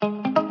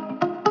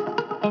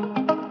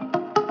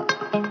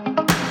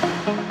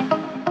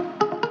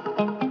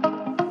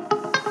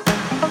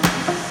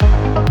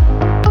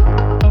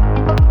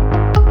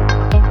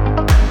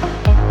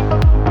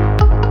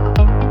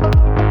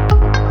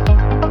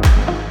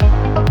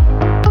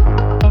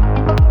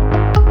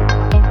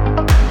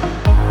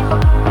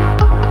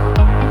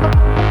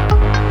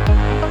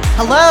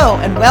Hello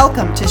and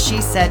welcome to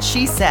She Said,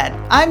 She Said.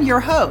 I'm your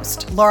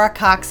host, Laura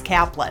Cox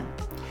Kaplan.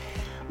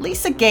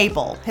 Lisa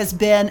Gable has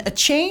been a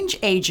change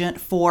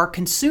agent for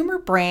consumer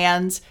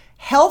brands,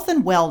 health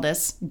and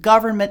wellness,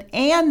 government,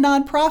 and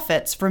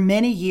nonprofits for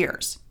many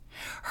years.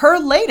 Her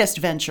latest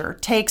venture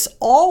takes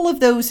all of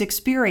those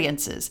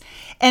experiences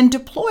and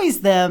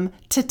deploys them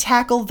to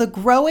tackle the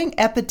growing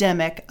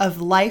epidemic of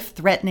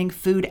life-threatening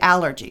food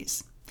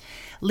allergies.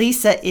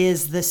 Lisa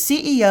is the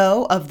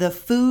CEO of the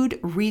Food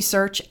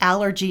Research,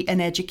 Allergy,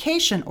 and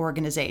Education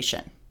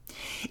Organization.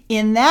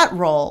 In that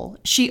role,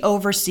 she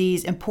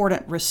oversees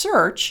important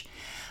research,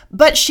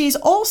 but she's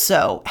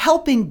also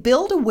helping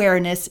build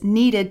awareness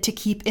needed to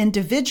keep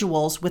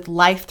individuals with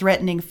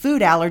life-threatening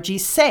food allergies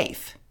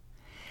safe.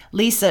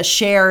 Lisa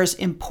shares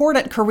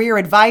important career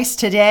advice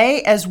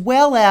today, as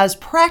well as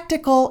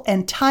practical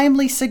and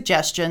timely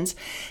suggestions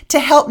to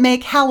help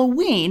make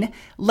Halloween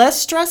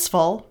less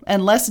stressful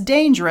and less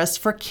dangerous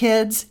for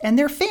kids and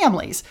their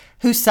families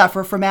who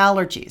suffer from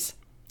allergies.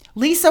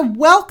 Lisa,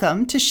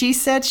 welcome to She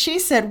Said, She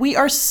Said. We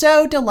are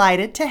so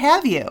delighted to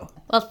have you.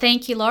 Well,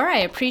 thank you, Laura.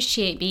 I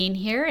appreciate being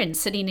here and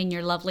sitting in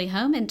your lovely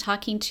home and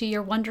talking to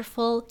your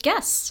wonderful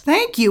guests.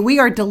 Thank you. We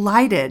are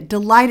delighted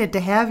to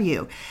have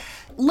you.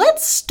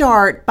 Let's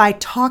start by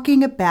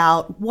talking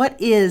about what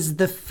is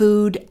the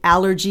Food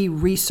Allergy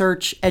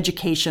Research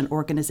Education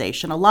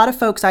Organization. A lot of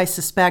folks, I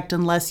suspect,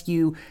 unless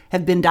you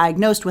have been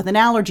diagnosed with an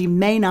allergy,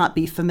 may not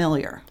be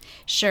familiar.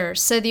 Sure.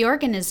 So the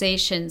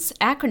organization's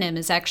acronym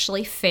is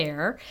actually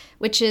FARE,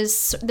 which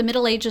is the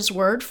Middle Ages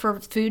word for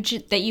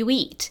food that you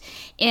eat.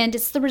 And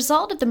it's the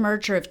result of the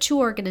merger of two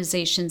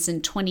organizations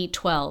in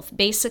 2012.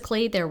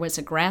 Basically, there was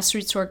a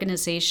grassroots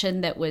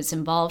organization that was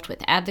involved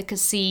with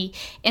advocacy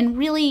and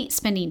really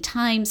spending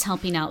time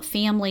helping out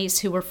families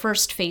who were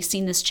first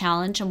facing this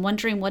challenge and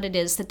wondering what it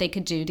is that they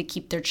could do to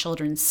keep their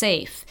children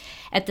safe.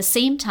 At the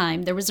same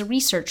time, there was a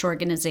research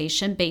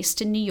organization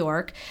based in New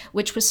York,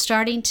 which was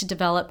starting to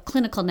develop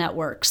clinical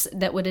networks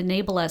that would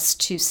enable us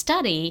to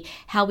study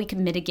how we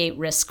can mitigate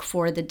risk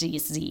for the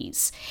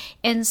disease.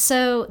 And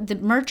so the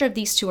merger of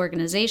these two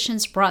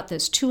organizations brought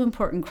those two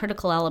important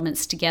critical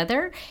elements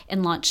together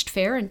and launched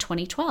FARE in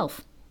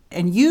 2012.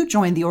 And you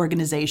joined the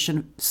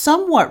organization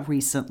somewhat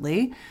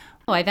recently.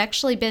 I've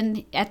actually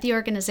been at the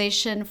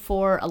organization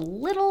for a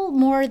little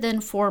more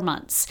than 4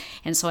 months.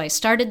 And so I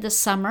started this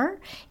summer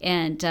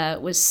and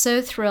was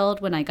so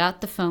thrilled when I got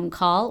the phone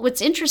call.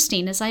 What's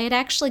interesting is I had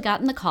actually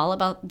gotten the call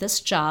about this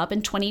job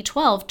in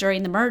 2012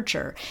 during the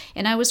merger.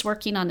 And I was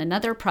working on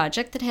another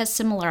project that has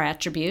similar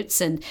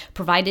attributes and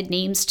provided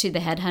names to the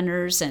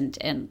headhunters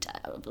and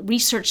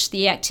researched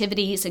the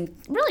activities and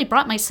really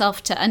brought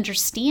myself to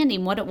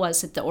understanding what it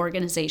was that the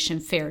organization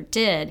FARE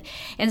did.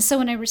 And so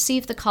when I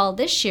received the call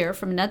this year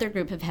from another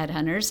group of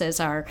headhunters, as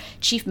our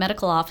chief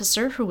medical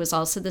officer, who was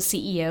also the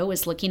CEO,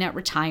 was looking at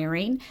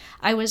retiring,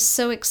 I was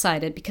so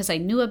excited because I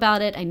knew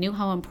about it, I knew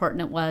how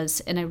important it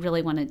was, and I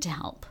really wanted to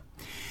help.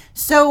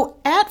 So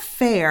at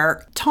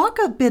FARE, talk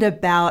a bit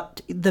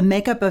about the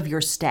makeup of your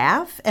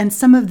staff and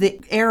some of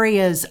the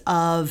areas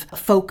of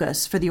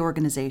focus for the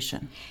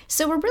organization.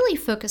 So we're really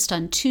focused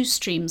on two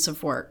streams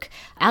of work.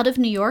 Out of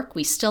New York,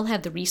 we still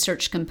have the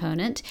research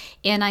component,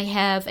 and I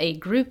have a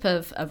group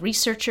of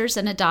researchers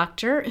and a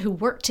doctor who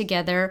work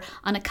together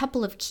on a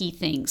couple of key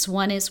things.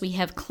 One is we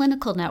have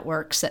clinical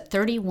networks at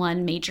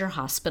 31 major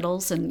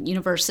hospitals and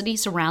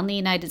universities around the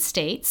United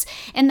States,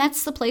 and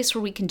that's the place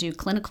where we can do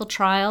clinical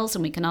trials,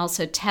 and we can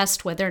also test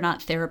whether or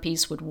not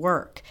therapies would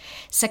work.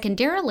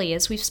 Secondarily,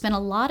 is we've spent a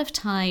lot of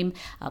time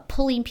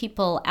pulling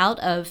people out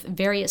of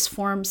various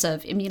forms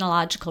of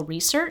immunological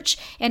research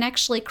and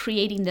actually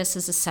creating this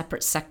as a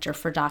separate sector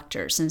for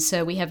doctors. And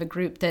so we have a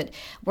group that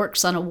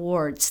works on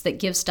awards that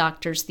gives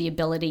doctors the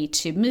ability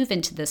to move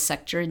into this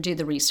sector and do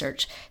the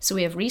research. So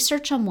we have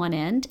research on one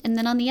end, and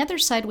then on the other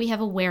side we have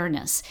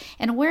awareness.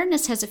 And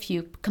awareness has a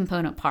few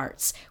component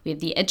parts. We have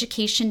the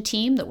education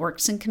team that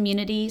works in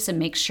communities and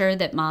makes sure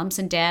that moms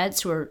and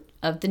dads who are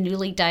of the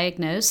newly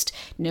diagnosed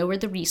know where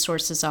the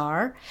resources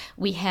are.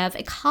 We have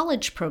a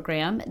college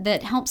program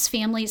that helps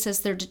families as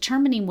they're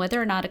determining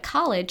whether or not a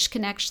college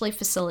can actually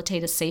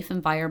facilitate a safe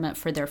environment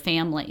for their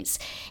families.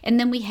 And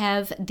then we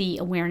have the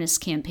awareness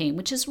campaign,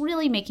 which is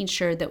really making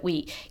sure that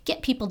we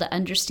get people to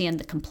understand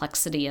the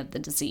complexity of the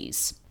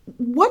disease.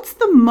 What's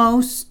the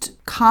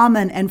most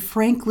common and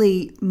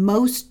frankly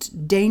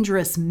most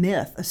dangerous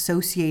myth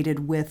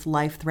associated with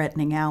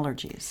life-threatening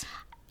allergies?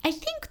 I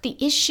think the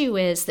issue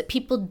is that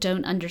people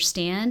don't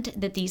understand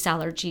that these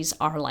allergies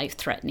are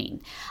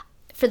life-threatening.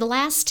 For the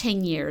last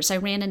 10 years, I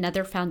ran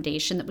another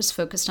foundation that was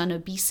focused on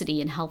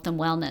obesity and health and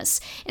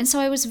wellness. And so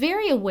I was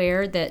very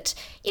aware that,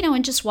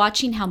 in just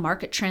watching how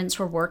market trends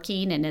were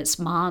working and as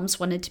moms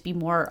wanted to be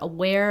more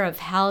aware of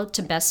how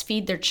to best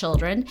feed their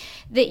children,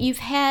 that you've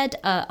had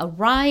a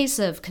rise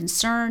of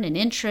concern and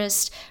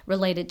interest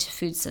related to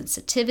food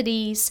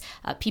sensitivities.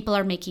 People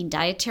are making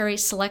dietary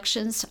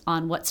selections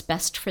on what's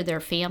best for their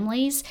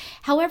families.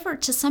 However,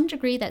 to some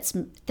degree, that's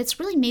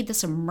really made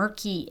this a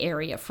murky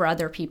area for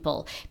other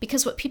people,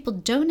 because what people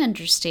don't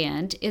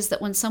understand is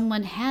that when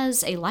someone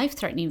has a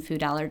life-threatening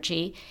food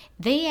allergy,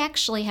 they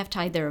actually have to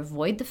either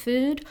avoid the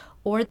food,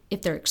 or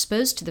if they're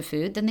exposed to the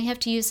food, then they have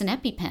to use an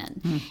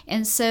EpiPen.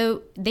 And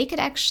so they could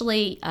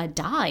actually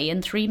die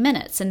in 3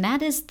 minutes. And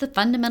that is the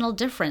fundamental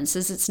difference,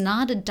 is it's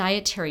not a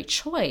dietary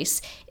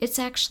choice. It's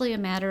actually a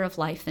matter of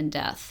life and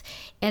death.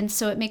 And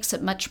so it makes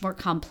it much more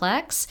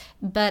complex.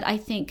 But I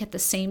think at the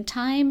same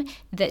time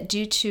that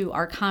due to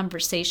our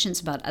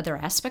conversations about other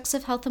aspects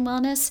of health and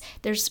wellness,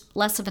 there's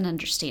less of an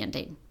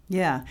understanding.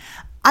 Yeah.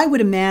 I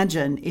would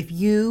imagine if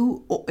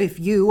you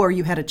or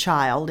you had a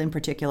child in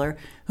particular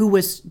who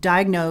was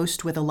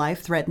diagnosed with a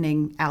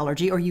life-threatening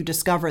allergy, or you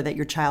discover that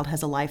your child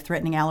has a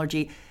life-threatening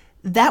allergy,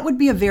 that would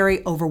be a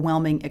very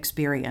overwhelming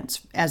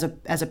experience as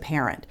a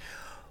parent.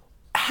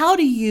 How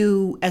do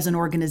you, as an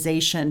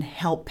organization,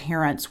 help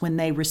parents when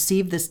they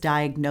receive this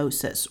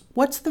diagnosis?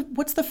 What's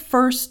the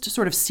first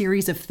sort of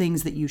series of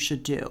things that you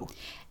should do?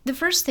 The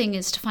first thing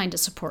is to find a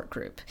support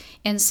group.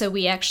 And so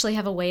we actually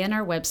have a way on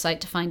our website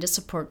to find a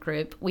support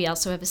group. We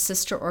also have a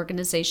sister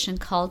organization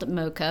called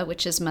MOCA,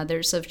 which is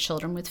Mothers of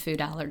Children with Food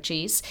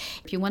Allergies.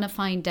 If you want to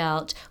find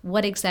out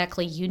what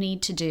exactly you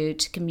need to do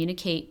to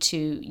communicate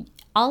to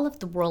all of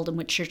the world in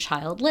which your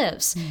child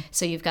lives.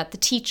 So you've got the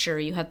teacher,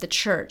 you have the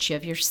church, you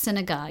have your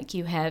synagogue,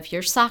 you have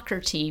your soccer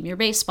team, your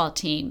baseball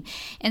team.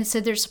 And so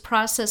there's a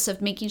process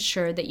of making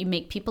sure that you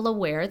make people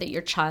aware that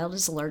your child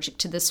is allergic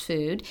to this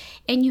food.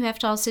 And you have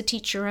to also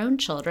teach your own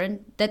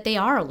children that they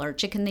are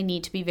allergic and they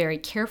need to be very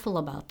careful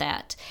about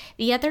that.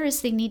 The other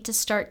is they need to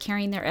start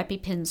carrying their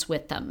EpiPens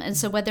with them. And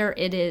so whether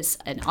it is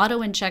an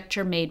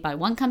auto-injector made by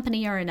one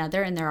company or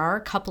another, and there are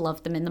a couple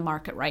of them in the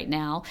market right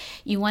now,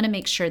 you want to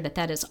make sure that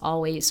that is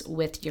always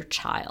with your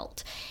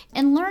child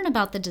and learn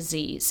about the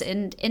disease.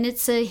 And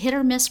it's a hit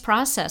or miss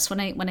process. When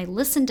I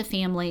listen to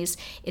families,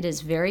 it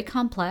is very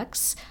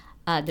complex.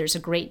 There's a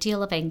great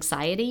deal of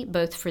anxiety,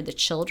 both for the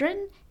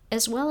children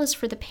as well as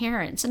for the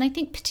parents. And I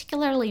think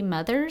particularly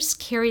mothers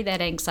carry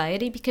that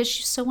anxiety because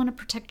you so want to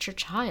protect your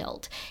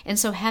child. And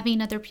so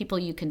having other people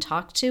you can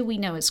talk to, we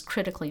know is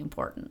critically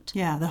important.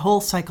 Yeah, the whole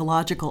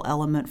psychological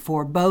element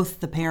for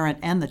both the parent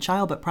and the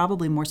child, but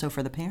probably more so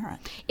for the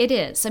parent. It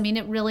is. I mean,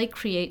 it really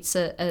creates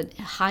a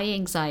high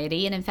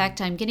anxiety. And in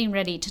fact, I'm getting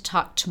ready to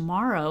talk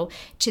tomorrow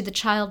to the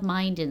Child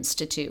Mind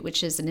Institute,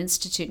 which is an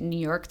institute in New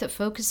York that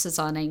focuses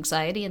on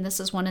anxiety. And this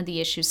is one of the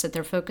issues that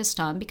they're focused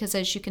on, because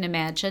as you can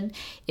imagine,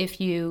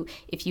 if you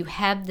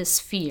have this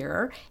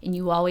fear and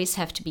you always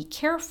have to be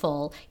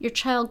careful, your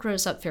child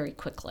grows up very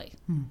quickly.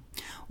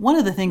 One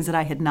of the things that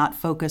I had not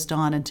focused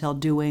on until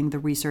doing the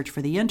research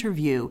for the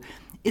interview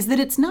is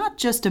that it's not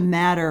just a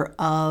matter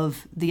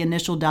of the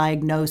initial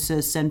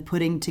diagnosis and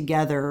putting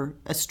together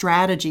a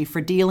strategy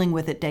for dealing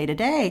with it day to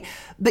day,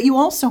 but you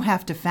also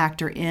have to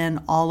factor in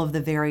all of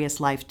the various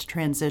life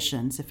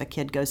transitions if a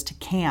kid goes to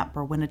camp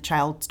or when a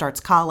child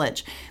starts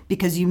college,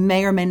 because you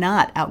may or may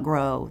not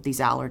outgrow these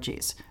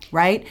allergies,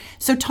 right?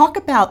 So talk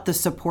about the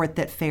support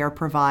that FARE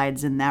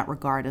provides in that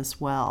regard as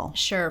well.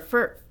 Sure.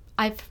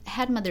 I've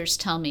had mothers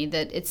tell me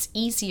that it's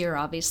easier,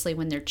 obviously,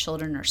 when their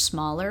children are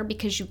smaller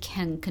because you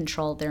can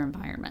control their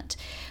environment.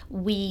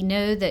 We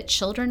know that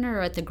children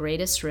are at the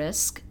greatest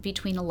risk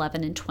between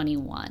 11 and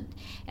 21.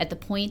 At the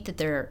point that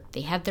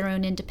they have their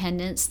own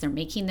independence, they're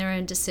making their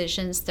own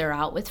decisions, they're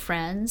out with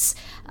friends,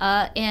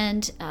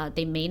 and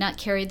they may not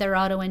carry their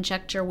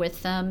auto-injector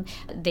with them.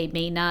 They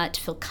may not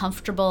feel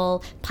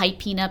comfortable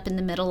piping up in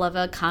the middle of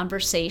a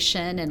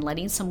conversation and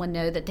letting someone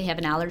know that they have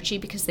an allergy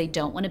because they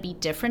don't want to be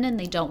different and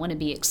they don't want to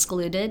be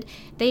excluded.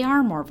 They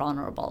are more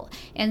vulnerable.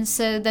 And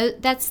so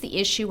that's the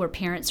issue where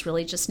parents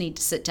really just need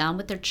to sit down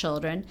with their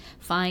children,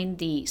 find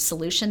the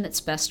solution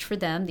that's best for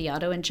them, the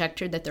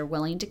auto-injector that they're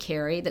willing to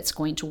carry that's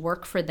going to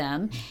work for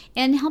them,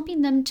 and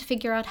helping them to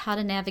figure out how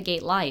to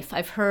navigate life.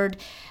 I've heard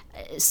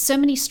so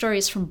many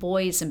stories from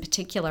boys in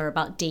particular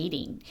about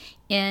dating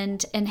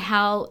and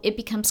how it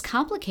becomes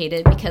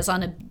complicated because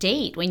on a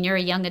date, when you're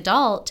a young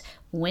adult,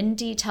 when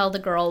do you tell the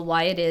girl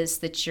why it is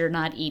that you're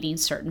not eating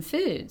certain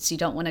foods? You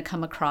don't want to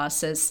come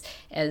across as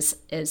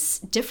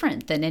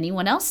different than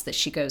anyone else that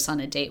she goes on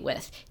a date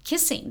with.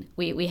 Kissing.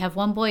 We have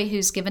one boy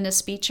who's given a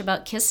speech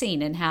about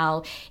kissing and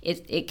how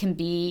it can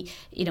be,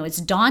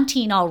 it's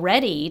daunting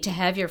already to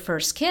have your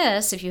first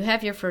kiss. If you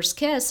have your first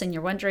kiss and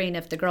you're wondering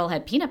if the girl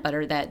had peanut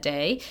butter that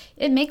day,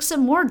 it makes it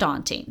more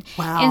daunting.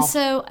 Wow. And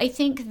so I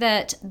think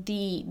that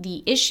the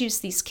issues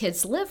these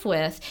kids live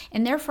with,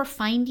 and therefore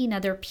finding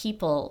other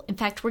people. In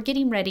fact, we're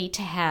getting ready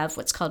to have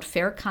what's called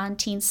FairCon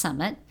Teen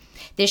Summit.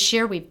 This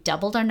year, we've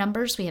doubled our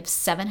numbers. We have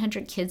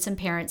 700 kids and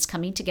parents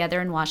coming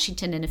together in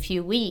Washington in a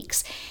few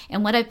weeks.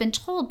 And what I've been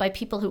told by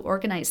people who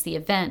organize the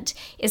event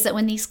is that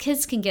when these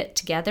kids can get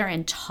together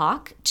and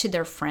talk to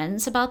their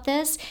friends about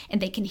this, and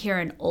they can hear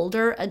an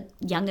older,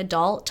 young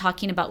adult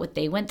talking about what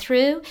they went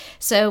through.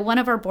 So one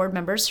of our board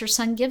members, her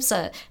son gives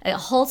a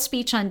whole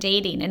speech on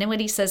dating. And what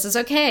he says is,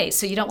 okay,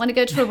 so you don't want to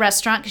go to a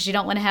restaurant because you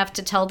don't want to have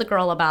to tell the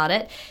girl about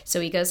it.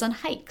 So he goes on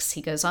hikes.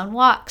 He goes on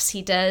walks.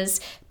 He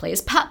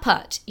plays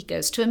putt-putt. He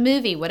goes to a movie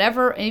movie,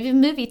 whatever.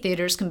 Even movie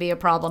theaters can be a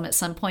problem at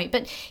some point.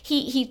 But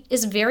he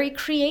is very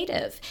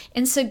creative.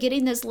 And so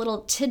getting those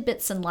little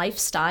tidbits and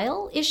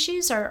lifestyle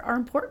issues are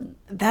important.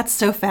 That's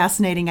so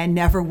fascinating. I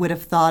never would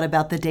have thought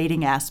about the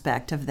dating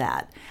aspect of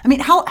that. I mean,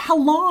 how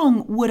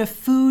long would a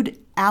food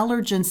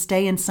allergen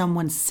stay in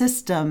someone's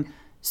system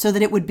so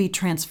that it would be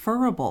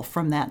transferable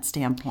from that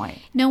standpoint?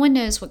 No one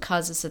knows what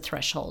causes a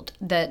threshold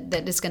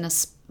that is going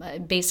to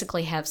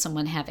basically have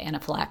someone have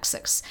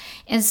anaphylaxis.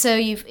 And so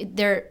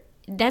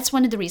that's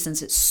one of the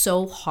reasons it's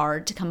so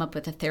hard to come up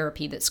with a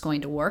therapy that's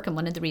going to work, and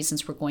one of the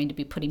reasons we're going to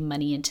be putting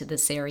money into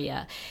this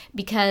area,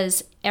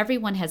 because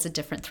everyone has a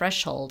different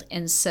threshold.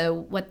 And so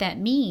what that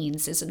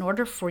means is, in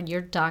order for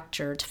your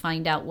doctor to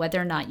find out whether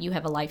or not you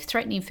have a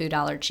life-threatening food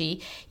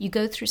allergy, you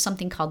go through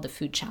something called the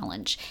food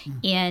challenge.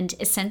 And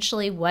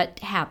essentially what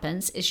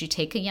happens is you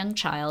take a young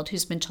child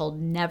who's been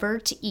told never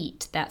to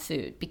eat that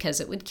food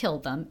because it would kill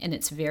them and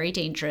it's very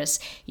dangerous.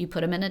 You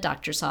put them in a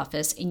doctor's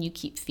office and you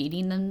keep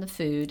feeding them the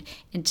food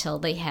until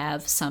they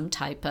have some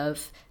type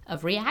of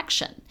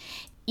reaction.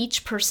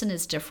 Each person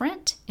is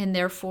different, and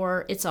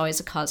therefore it's always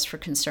a cause for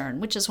concern,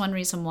 which is one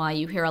reason why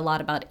you hear a lot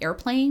about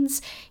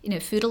airplanes.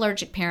 Food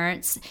allergic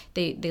parents,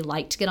 they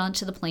like to get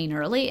onto the plane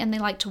early, and they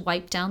like to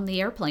wipe down the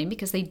airplane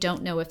because they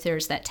don't know if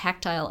there's that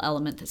tactile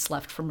element that's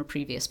left from a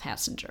previous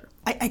passenger.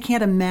 I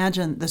can't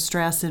imagine the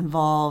stress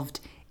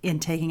involved in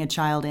taking a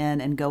child in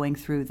and going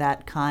through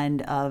that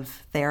kind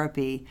of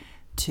therapy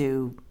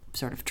to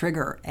sort of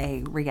trigger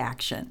a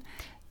reaction.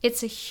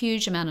 It's a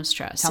huge amount of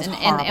stress. Sounds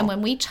and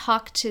when we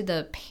talk to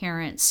the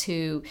parents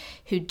who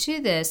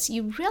do this,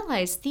 you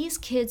realize these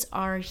kids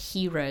are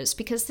heroes,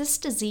 because this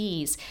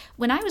disease,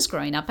 when I was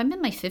growing up, I'm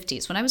in my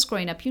 50s. When I was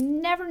growing up, you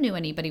never knew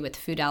anybody with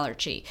food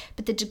allergy.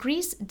 But the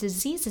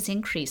disease has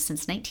increased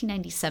since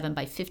 1997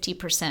 by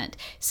 50%.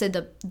 So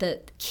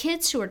the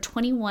kids who are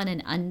 21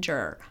 and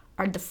under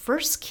are the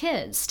first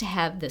kids to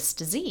have this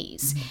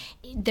disease.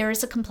 There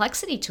is a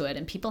complexity to it,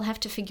 and people have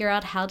to figure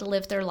out how to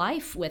live their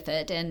life with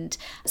it. And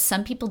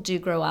some people do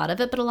grow out of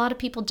it, but a lot of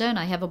people don't.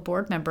 I have a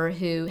board member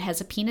who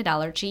has a peanut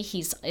allergy.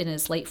 He's in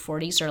his late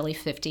 40s, early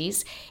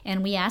 50s.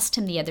 And we asked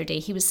him the other day,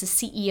 he was the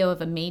CEO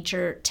of a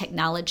major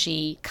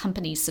technology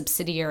company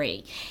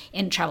subsidiary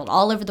and traveled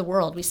all over the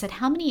world. We said,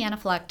 how many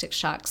anaphylactic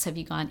shocks have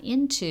you gone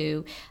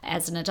into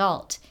as an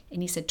adult?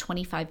 And he said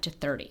 25 to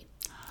 30.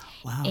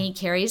 Wow. And he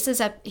carries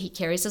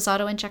his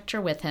auto injector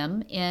with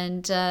him,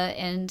 and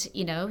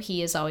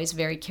he is always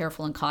very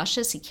careful and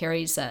cautious. He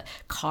carries a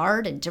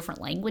card in different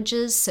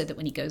languages so that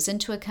when he goes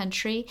into a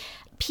country,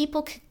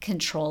 people can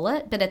control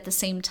it, but at the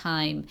same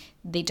time,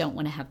 they don't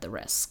want to have the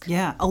risk.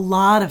 Yeah, a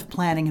lot of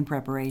planning and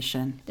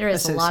preparation. There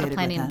is a lot of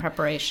planning and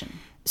preparation.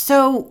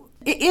 So,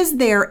 is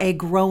there a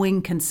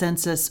growing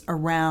consensus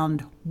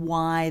around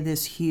why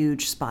this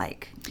huge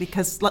spike?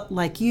 Because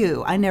like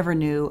you, I never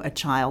knew a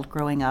child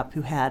growing up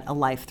who had a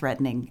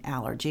life-threatening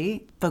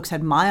allergy. Folks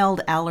had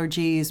mild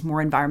allergies,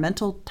 more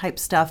environmental type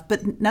stuff,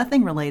 but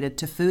nothing related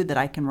to food that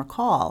I can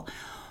recall.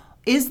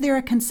 Is there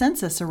a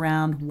consensus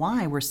around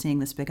why we're seeing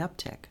this big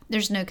uptick?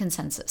 There's no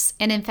consensus.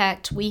 And in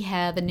fact, we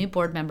have a new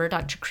board member,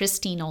 Dr.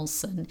 Christine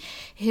Olson,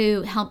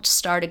 who helped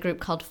start a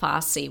group called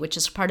FOSSI, which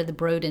is part of the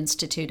Broad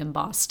Institute in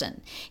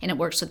Boston. And it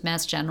works with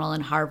Mass General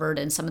and Harvard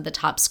and some of the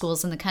top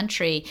schools in the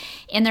country.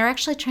 And they're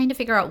actually trying to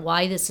figure out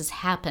why this has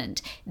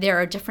happened. There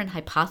are different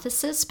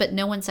hypotheses, but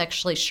no one's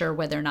actually sure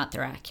whether or not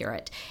they're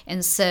accurate.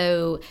 And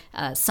so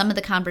some of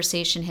the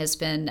conversation has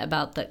been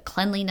about the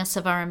cleanliness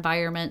of our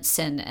environments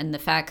and the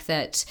fact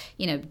that,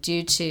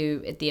 due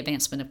to the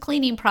advancement of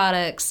cleaning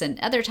products and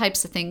other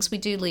types of things, we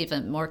do live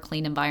in more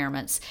clean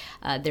environments.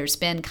 There's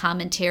been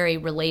commentary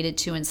related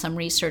to in some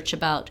research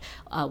about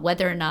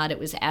whether or not it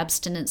was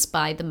abstinence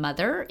by the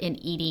mother in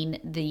eating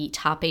the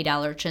top 8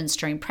 allergens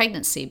during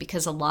pregnancy,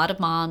 because a lot of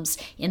moms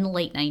in the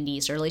late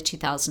 90s, early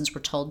 2000s were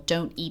told,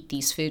 don't eat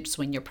these foods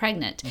when you're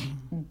pregnant.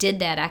 Mm-hmm. Did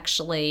that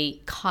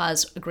actually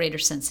cause a greater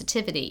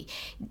sensitivity?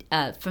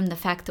 From the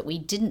fact that we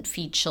didn't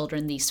feed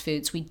children these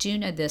foods, we do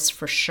know this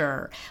for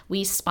sure.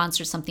 We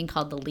sponsored something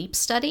called the LEAP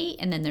study,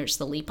 and then there's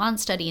the LEAP On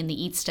study and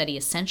the EAT study.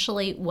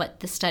 Essentially, what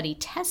the study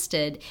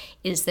tested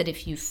is that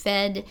if you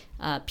fed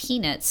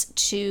peanuts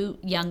to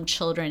young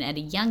children at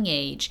a young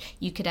age,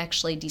 you could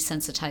actually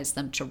desensitize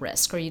them to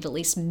risk, or you'd at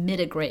least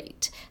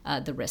mitigate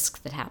the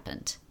risk that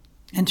happened.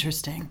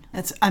 Interesting.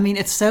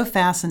 It's so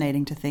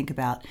fascinating to think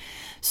about.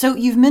 So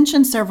you've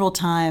mentioned several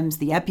times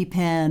the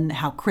EpiPen,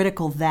 how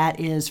critical that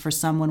is for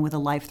someone with a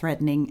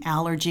life-threatening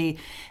allergy.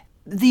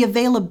 The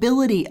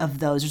availability of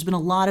those, there's been a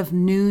lot of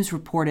news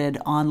reported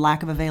on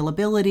lack of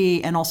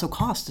availability and also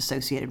cost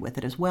associated with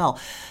it as well.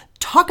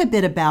 Talk a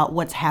bit about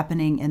what's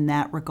happening in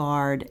that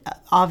regard.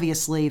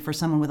 Obviously, for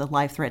someone with a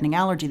life-threatening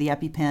allergy, the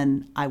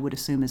EpiPen, I would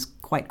assume, is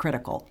quite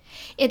critical.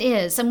 It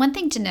is. And one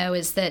thing to know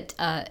is that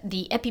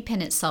the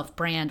EpiPen itself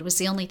brand was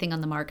the only thing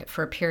on the market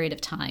for a period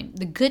of time.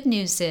 The good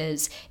news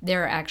is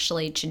there are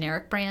actually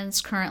generic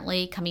brands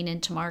currently coming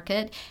into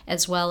market,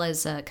 as well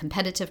as a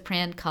competitive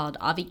brand called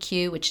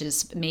AviQ, which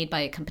is made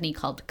by a company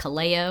called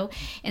Kaleo.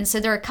 And so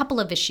there are a couple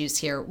of issues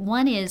here.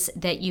 One is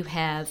that you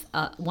have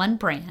one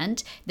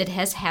brand that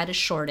has had a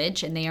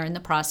shortage, and they are in the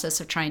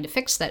process of trying to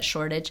fix that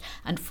shortage.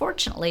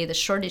 Unfortunately, the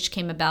shortage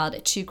came about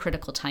at two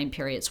critical time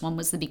periods. One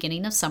was the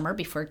beginning of summer,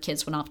 before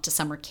kids went off to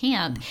summer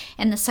camp,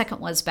 and the second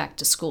was back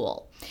to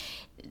school.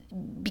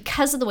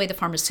 Because of the way the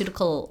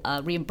pharmaceutical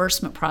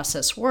reimbursement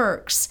process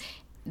works,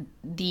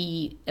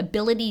 the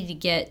ability to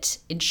get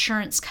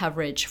insurance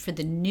coverage for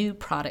the new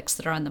products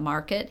that are on the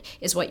market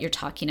is what you're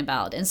talking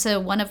about. And so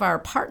one of our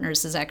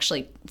partners has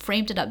actually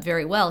framed it up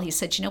very well. He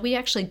said, we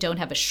actually don't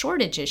have a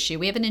shortage issue,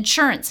 we have an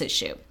insurance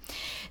issue.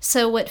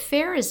 So what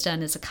FARE has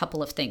done is a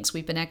couple of things.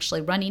 We've been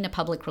actually running a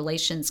public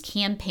relations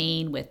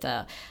campaign with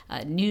a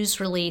news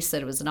release,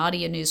 that it was an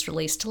audio news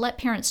release, to let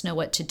parents know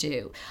what to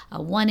do.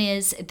 One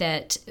is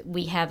that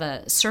we have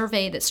a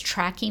survey that's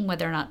tracking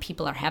whether or not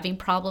people are having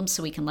problems,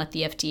 so we can let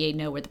the FDA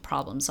know where the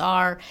problems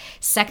are.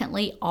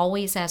 Secondly,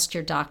 always ask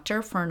your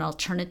doctor for an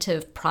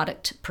alternative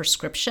product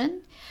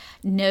prescription.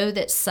 Know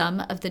that some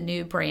of the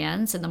new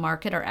brands in the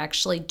market are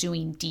actually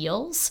doing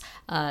deals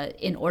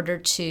in order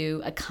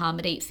to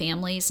accommodate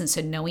families. And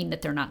so knowing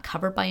that they're not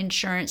covered by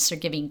insurance, they're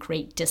giving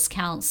great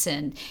discounts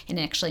and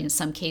actually in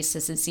some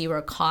cases a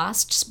zero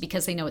cost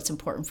because they know it's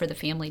important for the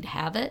family to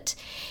have it.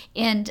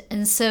 And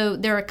so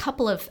there are a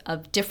couple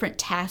of different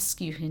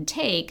tasks you can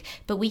take,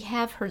 but we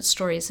have heard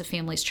stories of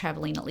families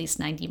traveling at least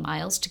 90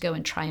 miles to go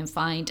and try and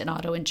find an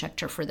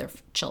auto-injector for their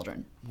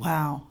children.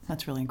 Wow,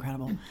 that's really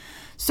incredible.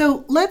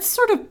 So let's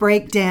sort of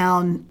break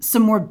down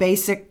some more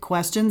basic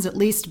questions, at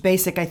least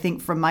basic, I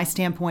think, from my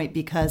standpoint,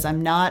 because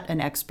I'm not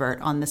an expert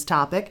on this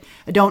topic.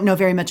 I don't know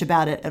very much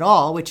about it at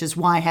all, which is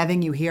why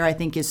having you here, I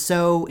think, is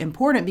so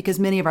important, because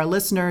many of our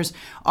listeners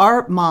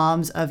are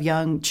moms of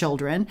young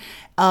children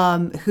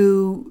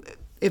who,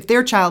 if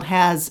their child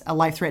has a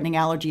life-threatening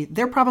allergy,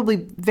 they're probably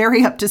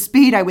very up to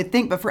speed, I would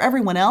think. But for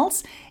everyone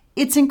else,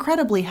 it's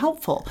incredibly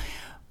helpful.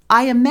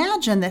 I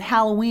imagine that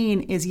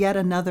Halloween is yet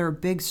another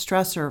big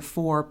stressor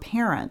for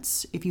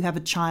parents. If you have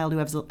a child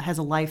who has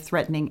a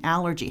life-threatening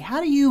allergy,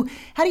 how do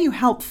you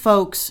help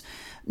folks,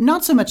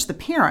 not so much the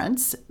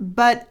parents,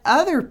 but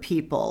other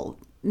people,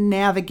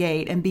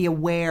 navigate and be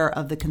aware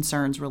of the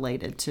concerns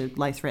related to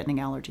life-threatening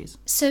allergies?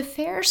 So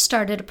FARE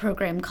started a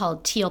program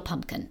called Teal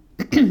Pumpkin.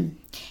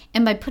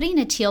 And by putting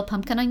a teal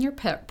pumpkin on your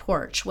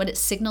porch, what it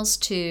signals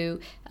to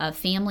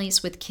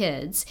families with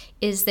kids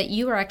is that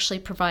you are actually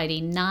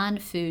providing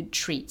non-food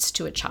treats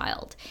to a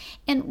child.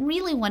 And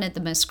really one of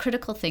the most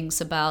critical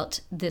things about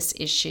this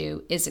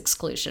issue is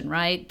exclusion,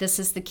 right? This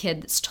is the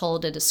kid that's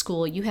told at a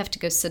school, you have to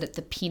go sit at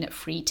the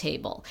peanut-free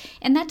table.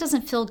 And that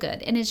doesn't feel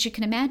good. And as you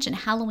can imagine,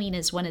 Halloween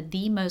is one of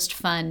the most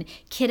fun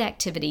kid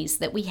activities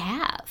that we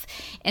have.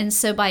 And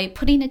so by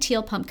putting a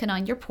teal pumpkin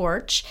on your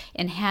porch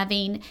and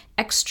having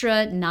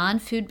extra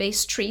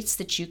non-food-based treats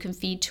that you can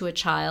feed to a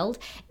child,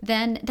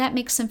 then that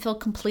makes them feel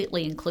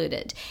completely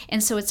included.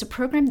 And so it's a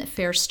program that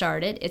FARE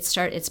started.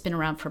 It's been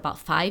around for about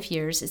 5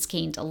 years. It's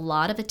gained a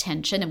lot of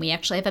attention, and we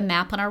actually have a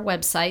map on our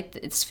website.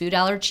 It's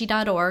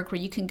foodallergy.org,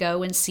 where you can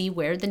go and see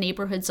where the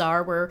neighborhoods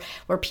are,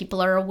 where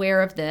people are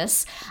aware of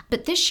this.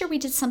 But this year we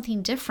did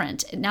something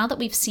different. Now that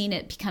we've seen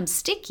it become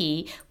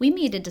sticky, we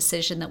made a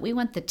decision that we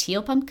want the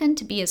teal pumpkin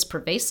to be as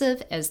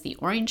pervasive as the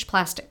orange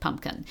plastic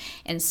pumpkin.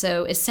 And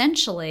so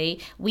essentially,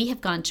 we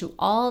have gone to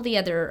all the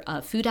other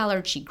food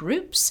allergy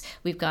groups.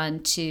 We've gone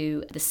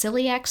to the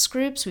celiacs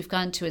groups. We've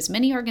gone to as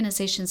many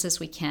organizations as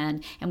we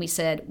can. And we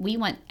said, we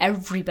want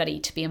everybody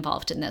to be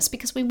involved in this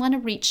because we want to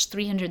reach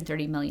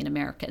 330 million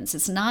Americans.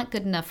 It's not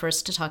good enough for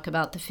us to talk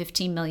about the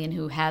 15 million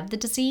who have the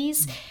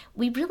disease.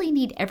 We really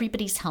need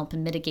everybody's help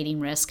in mitigating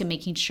risk and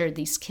making sure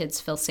these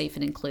kids feel safe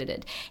and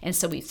included. And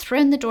so we've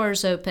thrown the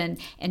doors open,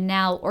 and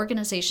now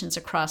organizations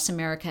across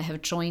America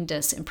have joined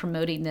us in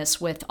promoting this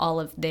with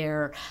all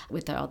their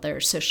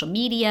social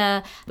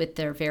media, with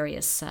their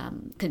various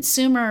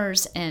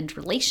consumers and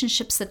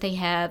relationships that they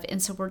have.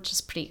 And so we're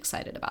just pretty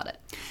excited about it.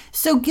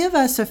 So give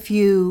us a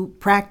few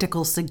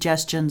practical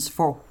suggestions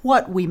for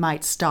what we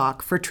might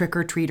stock for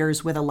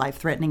trick-or-treaters with a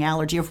life-threatening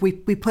allergy. If we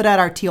put out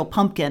our teal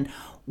pumpkin,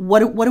 what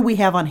do we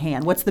have on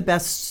hand? What's the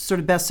best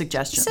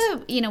suggestions?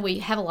 So, we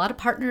have a lot of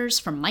partners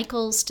from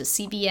Michael's to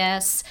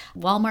CVS.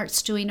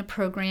 Walmart's doing a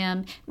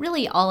program.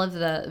 Really, all of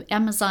the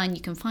Amazon,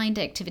 you can find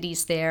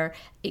activities there.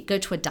 Go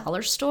to a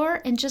dollar store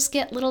and just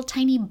get little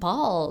tiny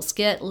balls,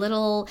 get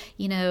little,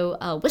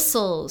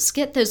 whistles,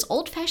 get those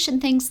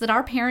old-fashioned things that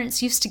our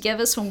parents used to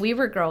give us when we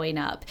were growing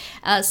up.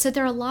 So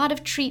there are a lot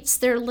of treats.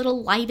 There are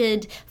little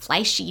lighted,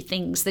 flashy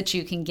things that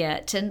you can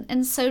get.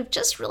 And so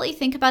just really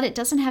think about it. It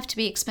doesn't have to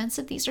be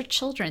expensive. These are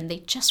children. children. They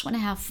just want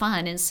to have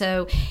fun. And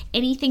so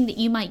anything that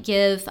you might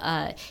give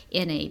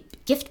in a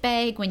gift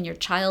bag when your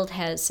child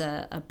has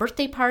a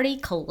birthday party,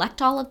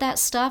 collect all of that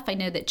stuff. I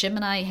know that Jim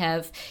and I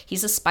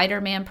he's a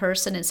Spider-Man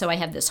person, and so I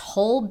have this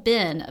whole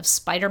bin of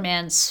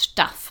Spider-Man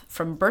stuff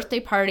from birthday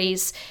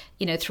parties,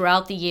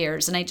 throughout the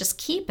years, and I just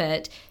keep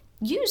it.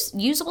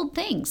 Use old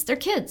things. They're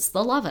kids.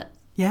 They'll love it.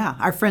 Yeah,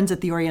 our friends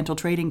at the Oriental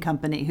Trading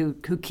Company who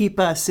keep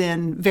us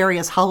in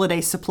various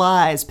holiday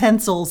supplies,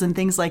 pencils and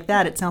things like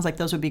that. It sounds like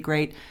those would be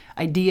great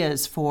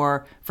ideas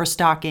for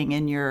stocking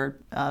in your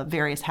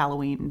various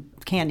Halloween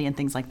candy and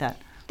things like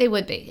that. They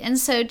would be. And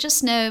so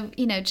just know,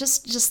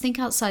 just think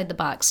outside the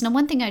box. Now,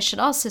 one thing I should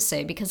also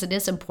say, because it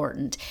is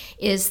important,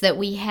 is that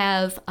we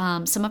have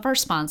some of our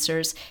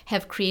sponsors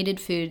have created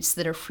foods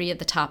that are free of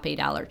the top 8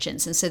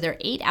 allergens. And so there are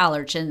 8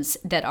 allergens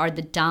that are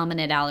the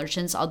dominant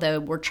allergens, although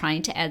we're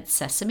trying to add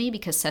sesame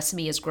because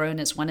sesame is grown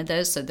as one of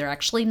those. So there are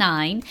actually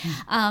 9.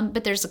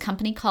 But there's a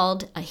company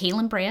called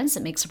Halen Brands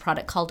that makes a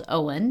product called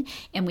OWYN.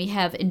 And we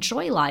have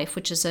Enjoy Life,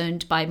 which is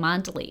owned by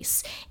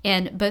Mondelez.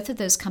 And both of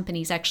those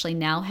companies actually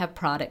now have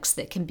products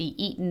that can be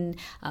eaten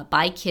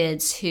by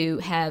kids who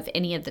have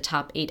any of the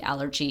top 8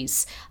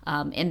 allergies.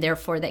 And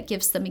therefore, that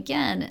gives them,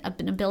 again,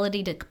 an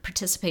ability to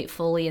participate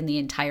fully in the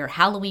entire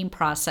Halloween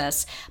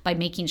process by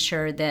making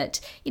sure that,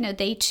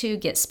 they too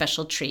get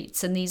special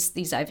treats. And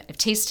these I've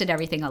tasted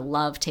everything. I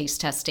love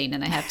taste testing,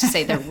 and I have to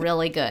say they're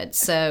really good.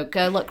 So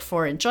go look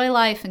for Enjoy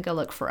Life and go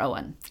look for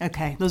OWYN.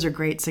 Okay, those are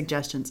great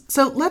suggestions.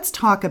 So let's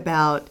talk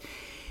about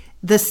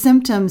the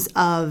symptoms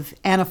of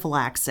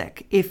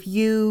anaphylaxis. If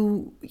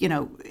you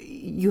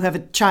have a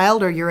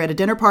child or you're at a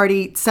dinner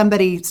party,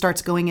 somebody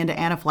starts going into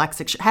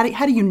anaphylaxis,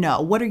 how do you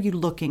know? What are you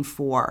looking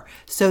for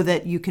so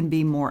that you can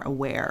be more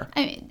aware?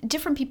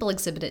 Different people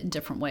exhibit it in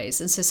different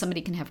ways. And so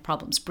somebody can have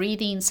problems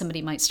breathing.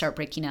 Somebody might start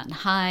breaking out in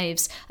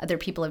hives. Other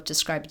people have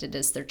described it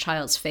as their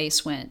child's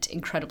face went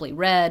incredibly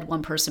red.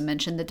 One person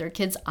mentioned that their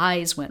kid's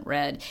eyes went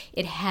red.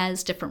 It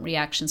has different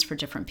reactions for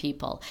different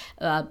people.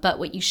 But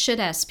what you should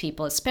ask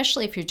people,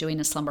 especially if you're doing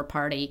a slumber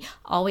party,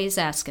 always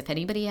ask if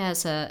anybody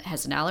has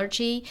an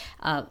allergy.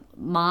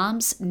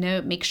 Moms,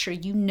 make sure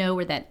you know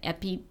where that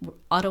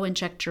auto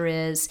injector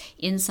is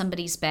in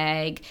somebody's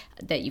bag,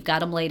 that you've got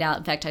them laid out.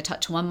 In fact, I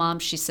talked to one mom.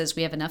 She says,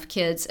 we have enough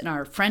kids in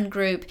our friend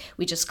group.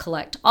 We just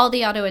collect all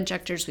the auto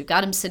injectors. We've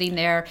got them sitting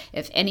there.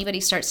 If anybody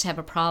starts to have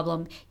a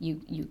problem,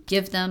 you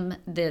give them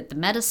the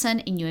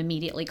medicine and you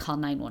immediately call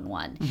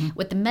 911. Mm-hmm.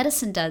 What the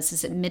medicine does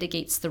is it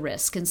mitigates the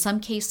risk. In some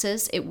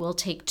cases, it will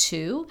take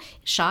 2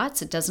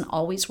 shots. It doesn't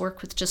always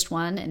work with just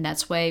one. And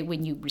that's why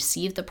when you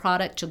receive the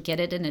product, you'll get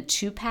it in a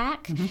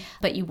 2-pack. Mm-hmm.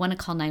 But you want to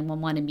call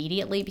 911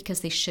 immediately because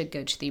they should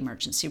go to the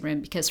emergency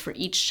room, because for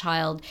each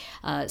child,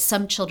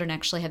 some children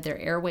actually have their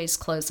airways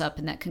close up,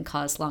 and that can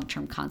cause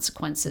long-term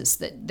consequences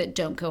that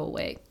don't go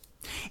away.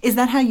 Is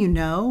that how you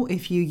know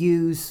if you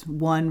use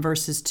 1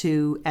 versus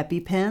 2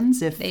 EpiPens?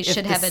 They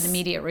should have an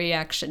immediate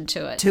reaction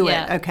to it.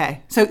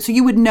 Okay. So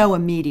you would know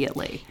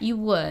immediately. You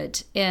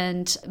would,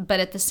 but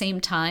at the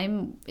same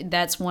time,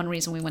 that's one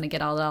reason we want to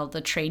get all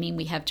the training.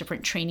 We have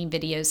different training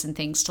videos and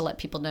things to let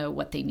people know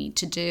what they need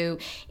to do.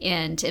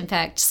 And in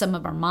fact, some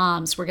of our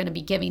moms, we're going to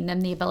be giving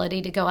them the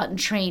ability to go out and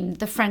train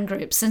the friend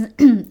groups.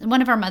 And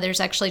one of our mothers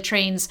actually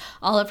trains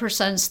all of her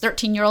son's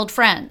 13-year-old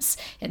friends,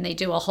 and they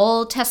do a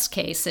whole test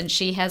case, and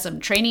she has them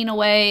training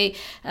away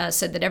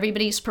so that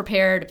everybody's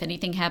prepared if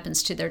anything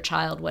happens to their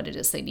child, what it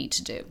is they need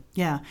to do.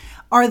 Yeah.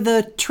 Are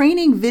the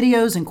training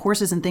videos and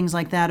courses and things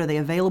like that, are they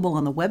available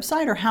on the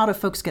website, or how do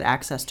folks get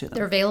access to them?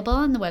 They're available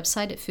on the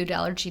website at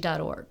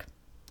foodallergy.org.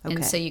 Okay.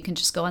 And so you can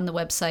just go on the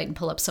website and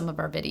pull up some of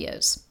our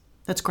videos.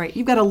 That's great.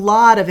 You've got a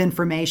lot of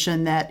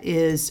information that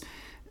is,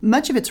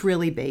 much of it's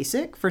really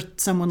basic for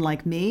someone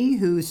like me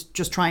who's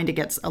just trying to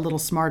get a little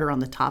smarter on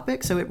the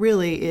topic. So it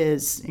really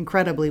is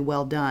incredibly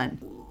well done.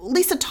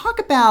 Lisa, talk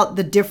about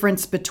the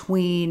difference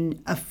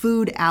between a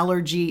food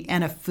allergy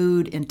and a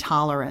food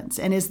intolerance.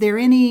 And is there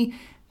any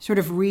sort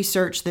of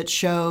research that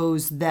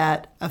shows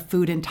that a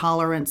food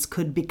intolerance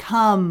could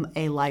become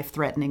a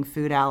life-threatening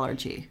food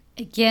allergy?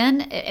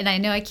 Again, and I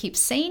know I keep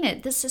saying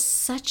it, this is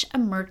such a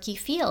murky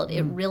field.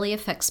 It really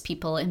affects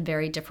people in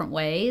very different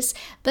ways.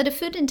 But a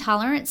food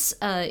intolerance,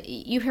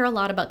 you hear a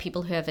lot about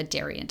people who have a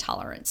dairy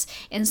intolerance.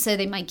 And so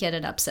they might get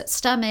an upset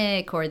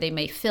stomach, or they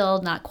may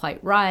feel not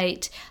quite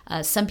right.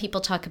 Some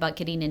people talk about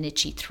getting an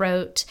itchy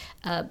throat.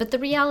 But the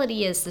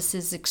reality is this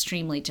is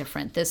extremely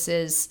different. This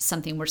is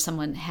something where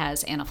someone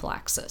has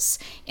anaphylaxis.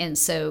 And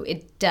so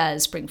it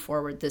does bring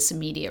forward this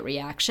immediate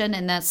reaction.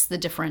 And that's the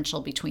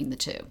differential between the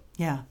two.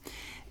 Yeah.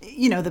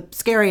 The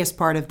scariest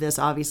part of this,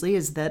 obviously,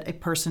 is that a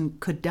person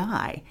could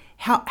die.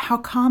 How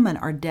common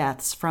are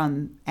deaths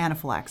from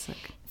anaphylaxis?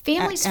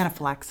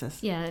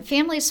 Anaphylaxis. Yeah,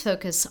 families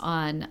focus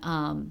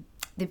on,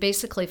 they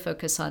basically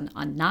focus on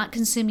not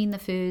consuming the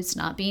foods,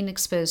 not being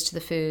exposed to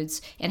the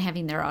foods, and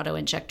having their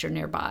auto-injector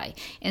nearby.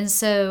 And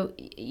so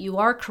you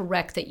are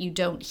correct that you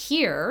don't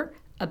hear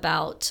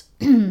about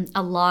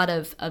a lot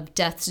of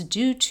deaths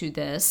due to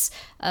this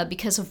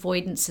because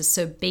avoidance is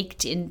so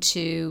baked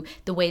into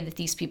the way that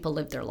these people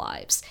live their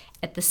lives.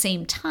 At the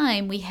same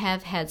time, we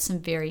have had some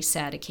very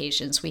sad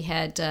occasions. We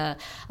had a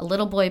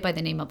little boy by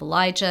the name of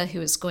Elijah who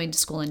was going to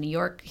school in New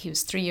York. He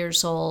was 3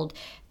 years old.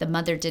 The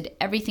mother did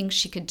everything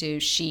she could do.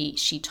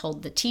 She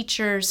told the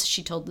teachers,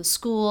 she told the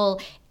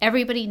school.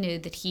 Everybody knew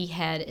that he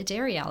had a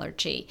dairy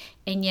allergy,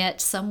 and yet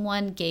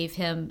someone gave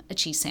him a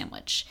cheese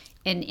sandwich.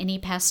 And he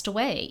passed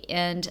away,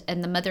 and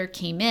the mother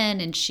came in,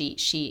 and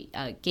she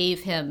gave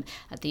him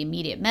the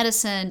immediate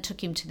medicine,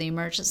 took him to the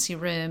emergency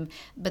room.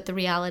 But the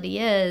reality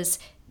is,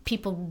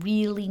 people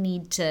really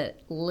need to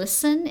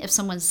listen if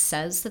someone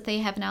says that they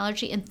have an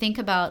allergy, and think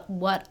about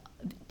what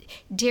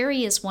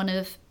dairy is. One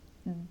of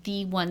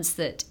the ones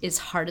that is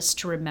hardest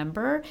to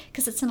remember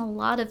because it's in a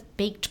lot of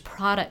baked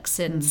products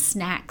and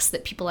snacks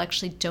that people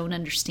actually don't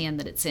understand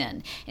that it's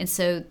in. And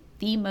so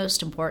the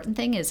most important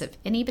thing is, if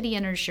anybody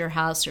enters your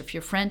house or if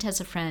your friend has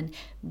a friend,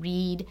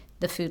 read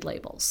the food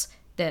labels.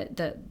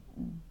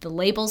 The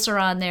labels are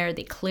on there.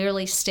 They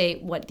clearly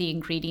state what the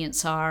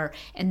ingredients are,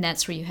 and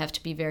that's where you have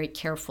to be very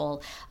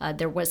careful.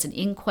 There was an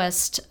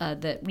inquest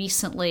that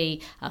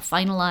recently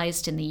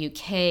finalized in the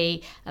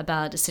UK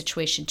about a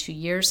situation 2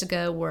 years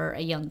ago where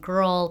a young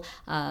girl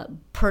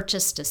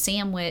purchased a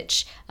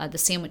sandwich. The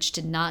sandwich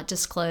did not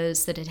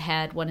disclose that it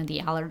had one of the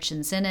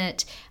allergens in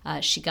it.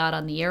 She got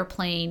on the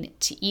airplane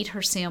to eat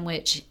her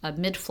sandwich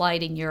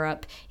mid-flight in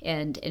Europe,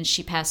 and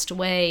she passed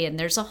away. And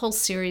there's a whole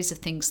series of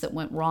things that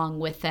went wrong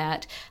with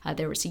that.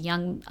 There was a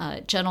young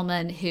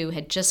gentleman who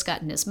had just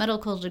gotten his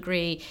medical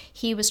degree.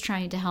 He was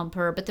trying to help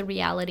her, but the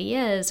reality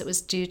is it was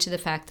due to the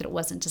fact that it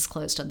wasn't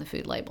disclosed on the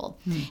food label.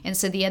 And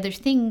so the other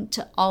thing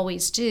to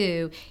always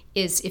do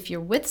is, if you're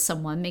with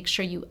someone, make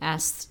sure you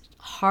ask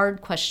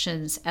hard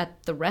questions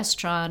at the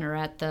restaurant or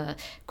at the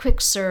quick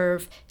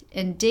serve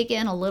and dig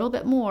in a little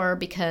bit more,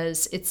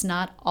 because it's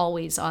not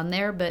always on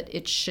there, but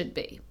it should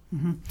be.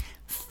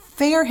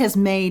 FARE has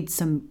made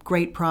some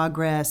great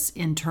progress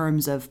in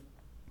terms of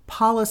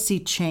policy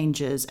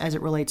changes as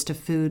it relates to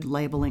food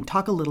labeling.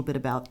 Talk a little bit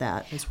about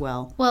that as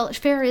well. Well,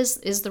 FARE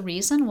is the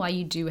reason why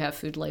you do have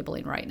food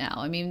labeling right now.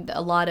 I mean,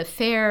 a lot of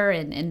FARE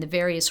and the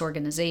various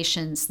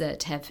organizations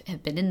that have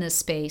been in this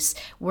space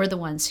were the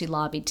ones who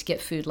lobbied to get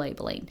food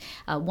labeling.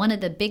 One of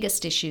the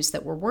biggest issues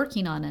that we're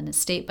working on a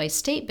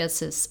state-by-state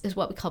basis is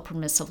what we call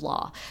permissive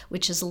law,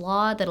 which is a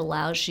law that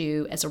allows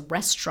you as a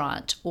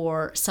restaurant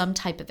or some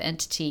type of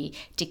entity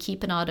to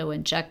keep an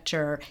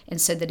auto-injector,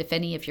 and so that if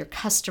any of your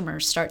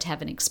customers start to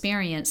have an experience,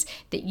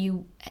 that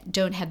you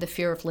don't have the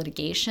fear of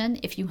litigation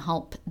if you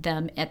help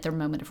them at their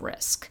moment of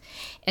risk.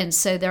 And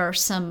so there are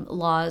some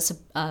laws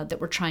that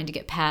we're trying to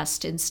get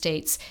passed in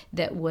states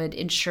that would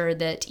ensure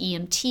that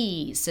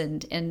EMTs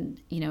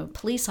and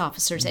police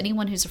officers,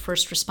 anyone who's a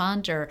first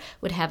responder,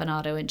 would have an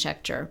auto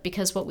injector.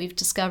 Because what we've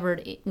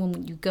discovered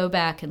when you go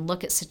back and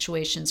look at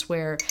situations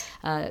where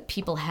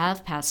people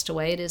have passed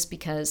away, it is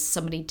because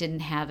somebody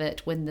didn't have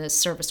it when the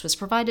service was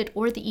provided,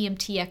 or the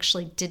EMT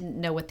actually didn't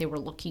know what they were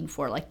looking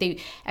for. Like, they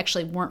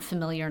actually weren't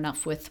familiar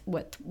enough with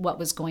what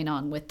was going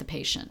on with the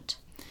patient.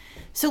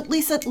 So,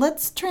 Lisa,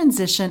 let's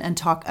transition and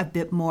talk a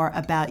bit more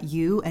about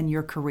you and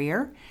your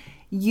career.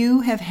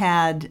 You have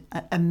had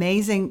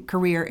amazing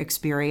career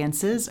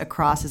experiences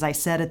across, as I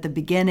said at the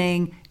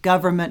beginning,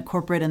 government,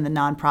 corporate, and the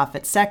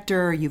nonprofit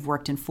sector. You've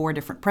worked in 4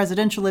 different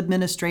presidential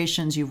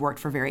administrations. You've worked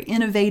for very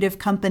innovative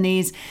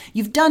companies.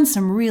 You've done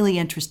some really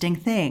interesting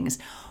things.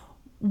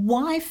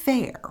 Why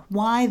FARE?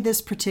 Why this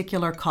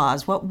particular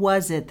cause? What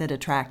was it that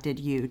attracted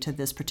you to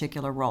this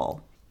particular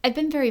role? I've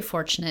been very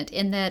fortunate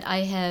in that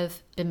I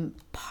have been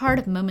part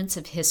of moments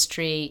of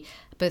history,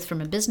 both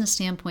from a business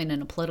standpoint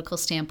and a political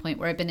standpoint,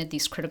 where I've been at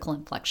these critical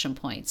inflection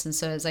points. And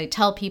so as I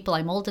tell people,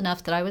 I'm old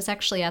enough that I was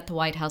actually at the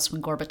White House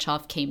when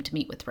Gorbachev came to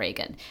meet with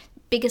Reagan.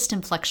 Biggest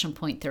inflection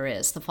point there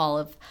is, the fall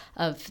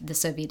of the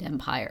Soviet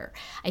Empire.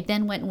 I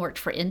then went and worked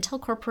for Intel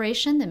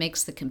Corporation that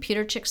makes the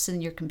computer chips in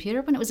your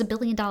computer when it was a $1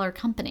 billion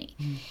company.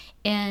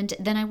 And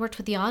then I worked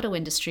with the auto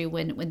industry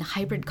when the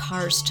hybrid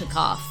cars took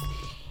off.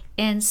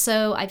 And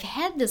so I've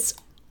had this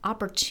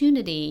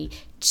opportunity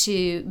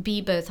to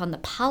be both on the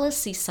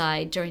policy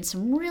side during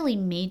some really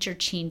major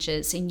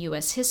changes in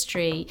U.S.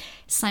 history,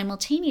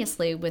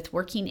 simultaneously with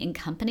working in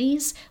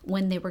companies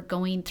when they were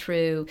going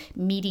through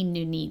meeting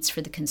new needs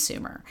for the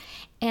consumer.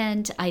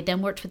 And I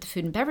then worked with the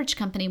Food and Beverage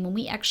Company when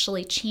we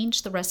actually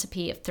changed the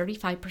recipe of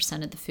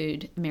 35% of the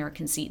food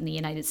Americans eat in the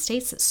United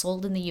States that's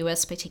sold in the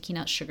U.S. by taking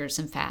out sugars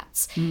and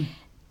fats.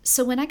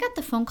 So when I got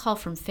the phone call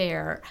from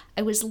FARE,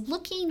 I was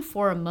looking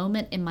for a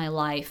moment in my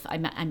life.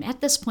 I'm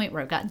at this point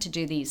where I've gotten to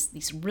do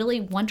these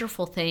really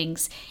wonderful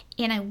things,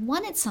 And I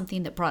wanted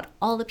something that brought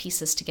all the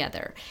pieces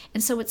together.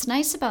 And so what's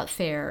nice about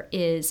FAIR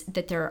is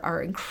that there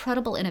are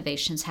incredible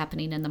innovations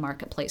happening in the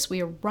marketplace.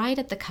 We are right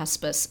at the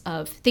cuspis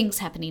of things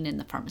happening in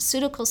the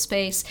pharmaceutical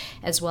space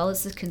as well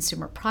as the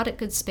consumer product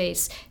goods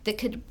space that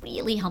could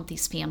really help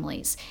these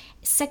families.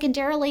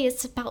 Secondarily,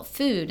 it's about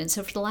food. And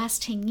so for the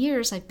last 10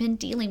 years, I've been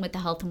dealing with the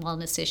health and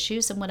wellness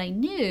issues. And what I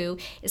knew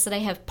is that I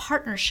have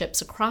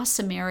partnerships across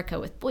America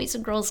with Boys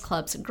and Girls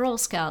Clubs and Girl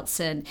Scouts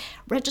and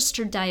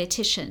registered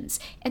dietitians.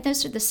 And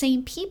those are the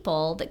same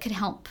people that could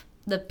help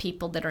the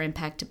people that are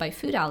impacted by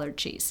food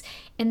allergies.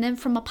 And then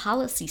from a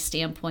policy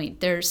standpoint,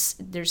 there's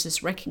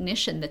this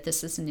recognition that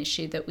this is an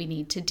issue that we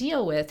need to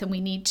deal with, and we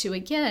need to,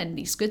 again,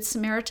 these Good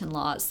Samaritan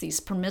laws, these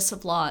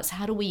permissive laws,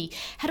 how do we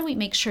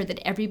make sure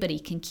that everybody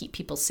can keep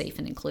people safe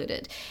and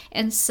included?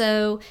 And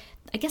so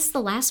I guess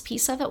the last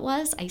piece of it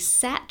was I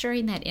sat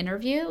during that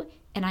interview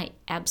and I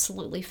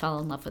absolutely fell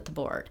in love with the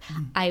board.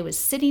 I was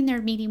sitting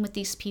there meeting with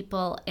these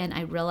people and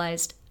I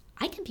realized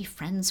I can be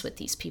friends with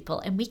these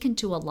people and we can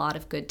do a lot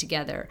of good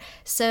together.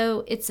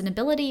 So it's an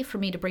ability for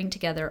me to bring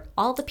together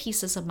all the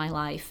pieces of my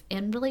life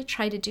and really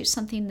try to do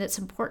something that's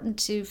important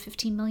to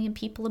 15 million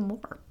people and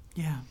more.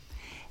 Yeah.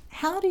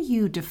 How do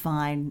you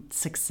define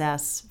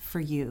success for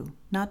you?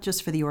 Not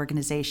just for the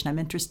organization. I'm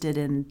interested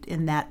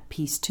in that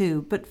piece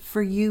too. But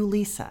for you,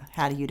 Lisa,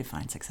 how do you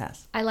define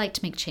success? I like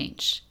to make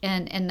change.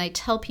 And I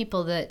tell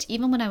people that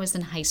even when I was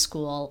in high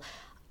school,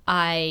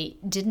 I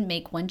didn't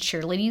make one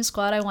cheerleading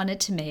squad I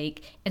wanted to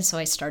make, and so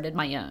I started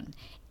my own.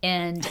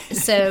 And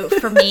so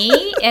for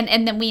me,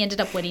 and then we ended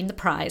up winning the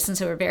prize, and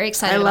so we're very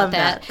excited about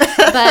that.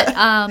 But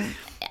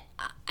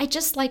I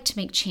just like to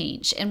make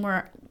change, and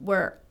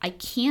where I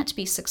can't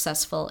be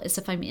successful is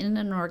if I'm in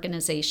an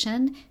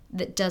organization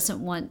that doesn't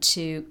want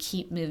to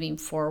keep moving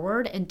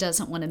forward and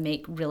doesn't want to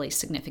make really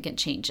significant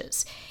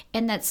changes.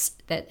 And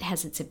that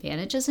has its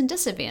advantages and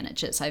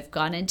disadvantages. I've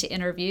gone into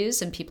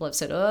interviews and people have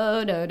said,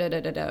 oh,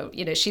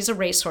 no. She's a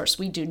racehorse.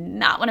 We do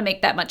not want to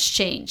make that much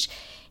change.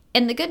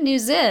 And the good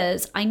news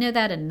is I know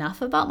that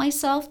enough about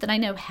myself that I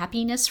know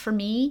happiness for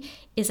me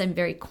is I'm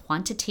very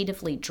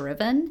quantitatively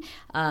driven.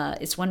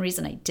 It's one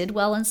reason I did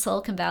well in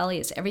Silicon Valley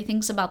is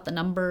everything's about the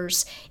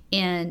numbers.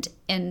 And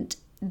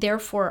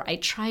therefore, I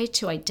try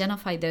to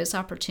identify those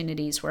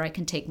opportunities where I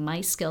can take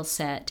my skill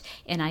set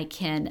and I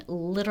can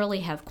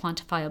literally have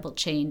quantifiable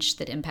change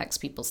that impacts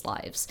people's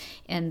lives.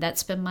 And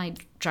that's been my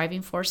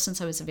driving force since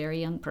I was a very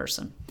young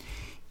person.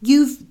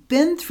 You've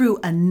been through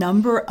a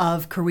number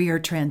of career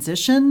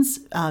transitions,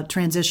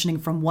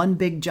 transitioning from one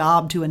big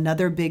job to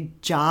another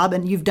big job,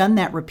 and you've done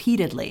that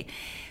repeatedly.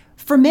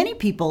 For many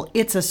people,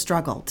 it's a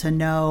struggle to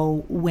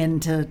know when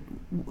to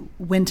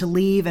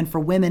leave, and for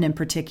women in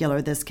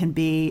particular, this can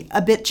be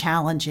a bit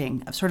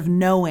challenging, of sort of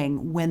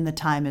knowing when the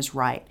time is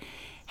right.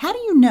 How do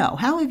you know?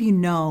 How have you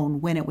known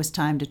when it was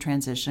time to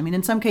transition? I mean,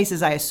 in some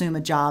cases, I assume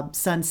a job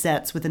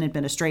sunsets with an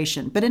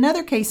administration, but in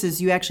other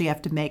cases, you actually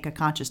have to make a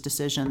conscious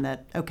decision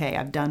that, okay,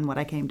 I've done what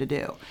I came to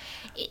do.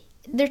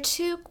 There are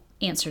two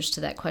answers to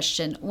that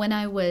question. When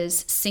I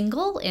was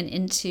single and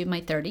into my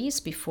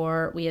 30s,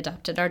 before we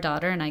adopted our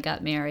daughter and I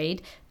got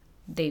married,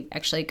 they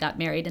actually got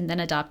married and then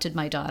adopted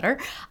my daughter.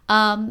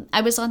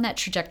 I was on that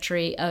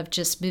trajectory of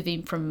just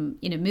moving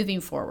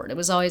forward. It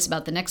was always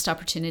about the next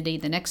opportunity,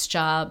 the next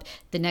job,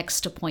 the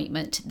next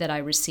appointment that I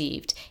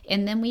received.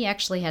 And then we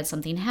actually had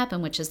something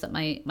happen, which is that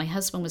my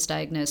husband was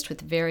diagnosed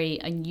with a very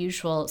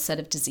unusual set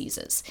of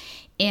diseases.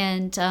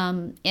 And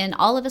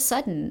all of a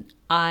sudden,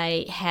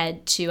 I'd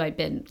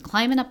been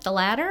climbing up the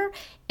ladder,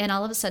 and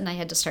all of a sudden I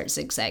had to start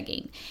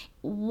zigzagging.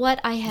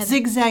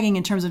 Zigzagging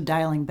in terms of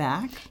dialing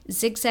back?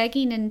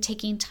 Zigzagging and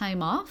taking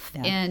time off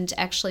and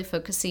actually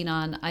focusing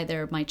on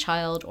either my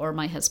child or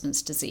my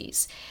husband's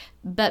disease.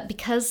 But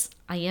because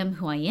I am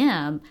who I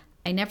am,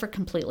 I never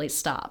completely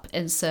stop.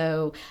 And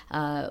so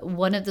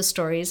one of the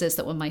stories is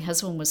that when my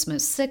husband was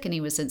most sick and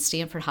he was in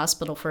Stanford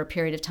Hospital for a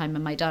period of time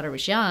and my daughter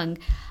was young,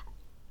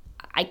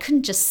 I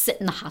couldn't just sit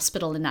in the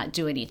hospital and not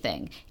do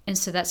anything. And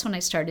so that's when I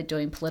started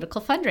doing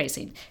political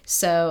fundraising.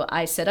 So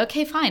I said,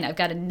 okay, fine, I've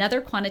got another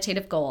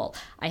quantitative goal.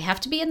 I have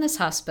to be in this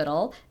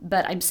hospital,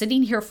 but I'm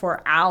sitting here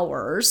for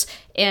hours.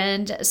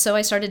 And so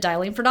I started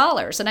dialing for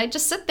dollars. And I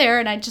just sit there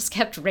and I just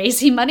kept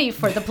raising money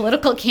for the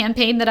political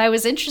campaign that I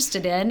was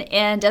interested in.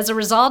 And as a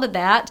result of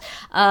that,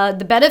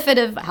 the benefit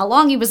of how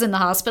long he was in the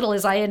hospital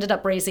is I ended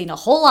up raising a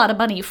whole lot of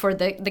money for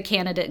the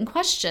candidate in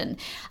question.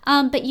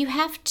 But you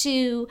have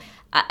to...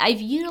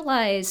 I've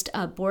utilized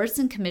boards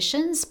and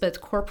commissions, both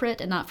corporate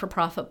and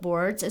not-for-profit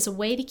boards, as a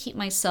way to keep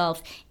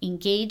myself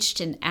engaged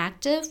and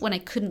active when I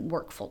couldn't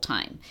work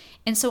full-time.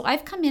 And so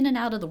I've come in and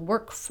out of the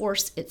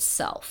workforce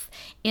itself.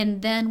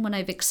 And then when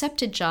I've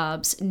accepted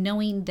jobs,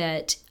 knowing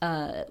that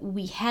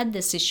we had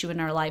this issue in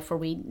our life where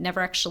we never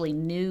actually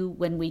knew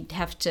when we'd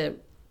have to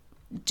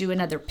do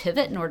another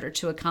pivot in order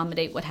to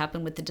accommodate what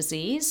happened with the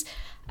disease,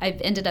 I've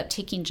ended up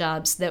taking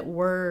jobs that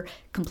were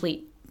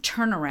complete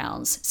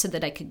turnarounds so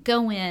that I could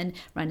go in,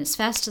 run as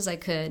fast as I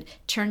could,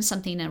 turn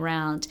something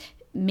around,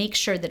 make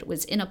sure that it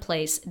was in a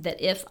place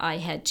that if I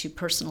had to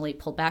personally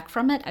pull back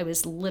from it, I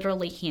was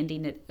literally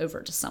handing it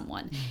over to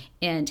someone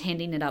and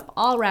handing it up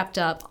all wrapped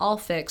up, all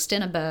fixed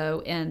in a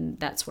bow, and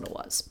that's what it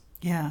was.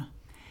 Yeah.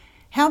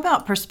 How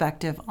about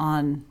perspective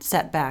on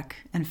setback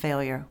and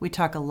failure? We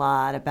talk a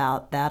lot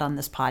about that on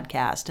this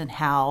podcast and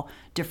how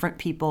different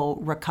people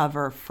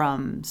recover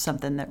from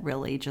something that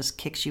really just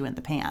kicks you in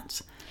the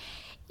pants.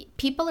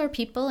 People are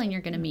people, and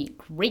you're going to meet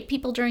great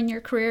people during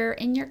your career,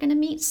 and you're going to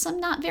meet some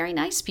not very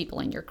nice people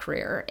in your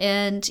career.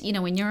 And,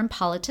 when you're in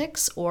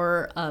politics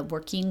or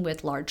working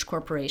with large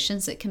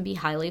corporations, it can be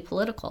highly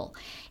political.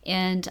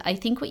 And I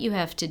think what you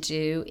have to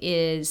do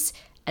is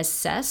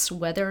assess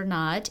whether or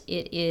not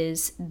it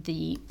is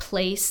the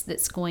place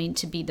that's going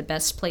to be the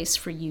best place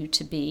for you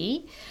to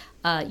be.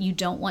 You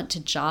don't want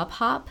to job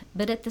hop,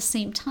 but at the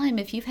same time,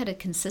 if you've had a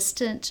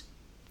consistent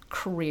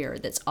career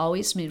that's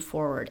always moved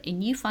forward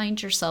and you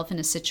find yourself in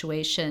a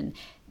situation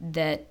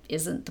that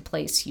isn't the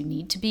place you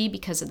need to be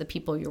because of the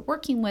people you're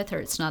working with, or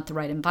it's not the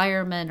right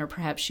environment, or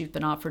perhaps you've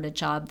been offered a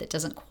job that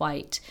doesn't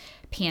quite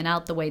pan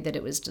out the way that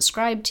it was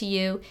described to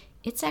you,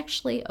 it's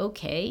actually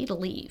okay to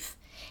leave.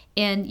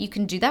 And you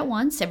can do that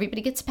once.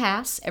 Everybody gets a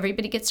pass.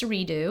 Everybody gets a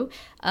redo.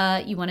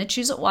 You want to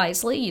choose it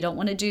wisely. You don't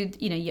want to do,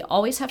 you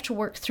always have to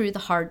work through the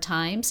hard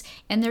times.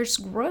 And there's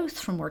growth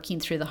from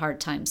working through the hard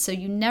times. So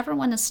you never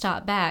want to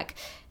step back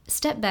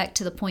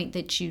to the point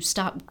that you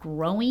stop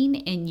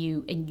growing and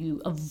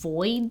you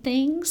avoid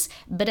things.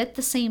 But at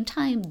the same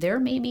time, there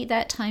may be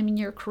that time in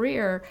your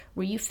career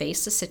where you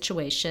face a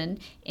situation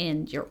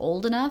and you're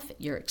old enough,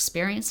 you're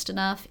experienced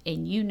enough,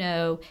 and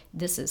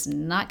this is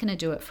not going to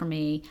do it for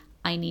me.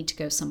 I need to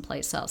go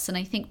someplace else. And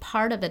I think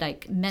part of it, I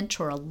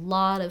mentor a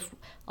lot of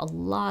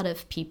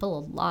people,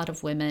 a lot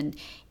of women.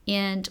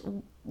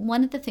 And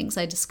one of the things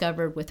I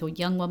discovered with a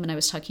young woman I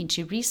was talking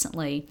to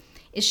recently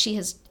is she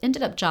has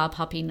ended up job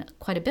hopping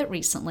quite a bit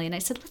recently. And I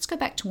said, let's go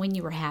back to when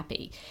you were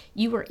happy.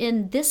 You were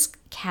in this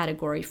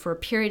category for a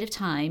period of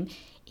time.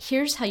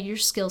 Here's how your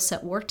skill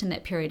set worked in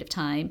that period of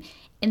time.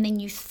 And then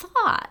you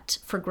thought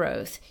for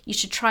growth, you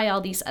should try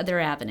all these other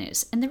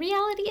avenues. And the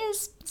reality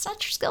is, it's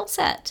not your skill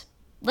set.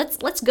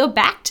 Let's go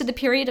back to the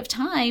period of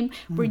time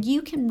where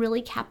you can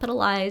really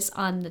capitalize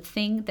on the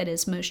thing that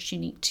is most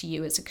unique to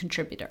you as a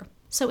contributor.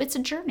 So it's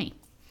a journey.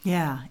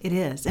 Yeah, it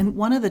is. And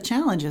one of the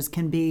challenges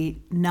can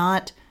be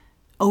not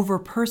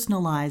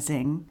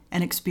over-personalizing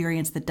an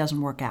experience that doesn't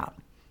work out,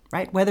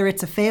 right? Whether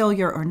it's a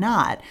failure or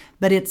not,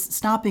 but it's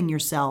stopping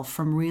yourself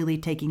from really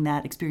taking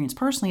that experience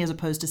personally as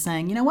opposed to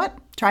saying, you know what,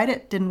 tried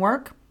it, didn't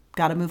work.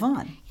 Got to move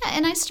on. Yeah,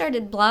 and I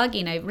started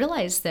blogging. I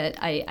realized that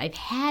I've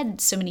had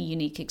so many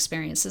unique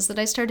experiences that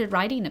I started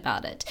writing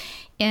about it.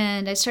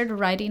 And I started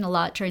writing a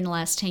lot during the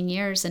last 10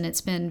 years, and it's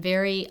been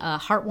very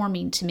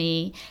heartwarming to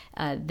me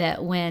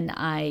that when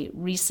I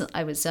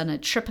was on a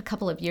trip a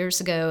couple of years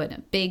ago at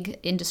a big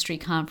industry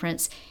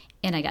conference,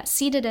 and I got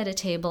seated at a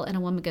table, and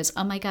a woman goes,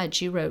 "Oh my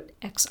God, you wrote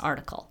X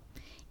article."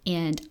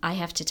 And I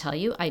have to tell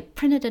you, I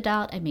printed it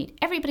out. I made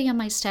everybody on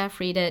my staff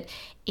read it.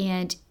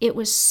 And it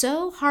was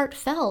so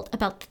heartfelt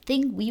about the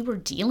thing we were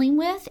dealing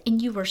with.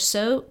 And you were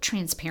so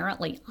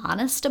transparently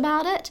honest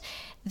about it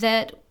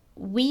that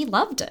we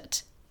loved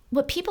it.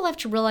 What people have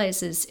to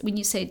realize is when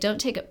you say don't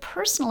take it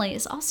personally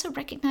is also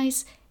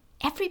recognize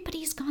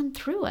everybody's gone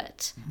through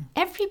it.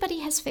 Everybody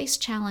has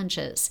faced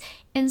challenges.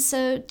 And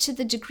so to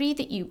the degree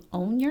that you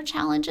own your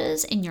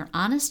challenges and you're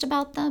honest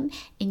about them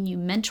and you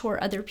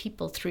mentor other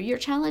people through your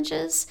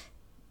challenges,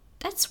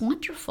 that's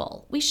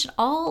wonderful. We should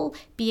all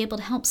be able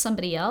to help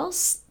somebody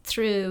else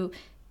through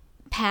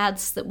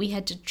paths that we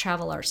had to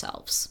travel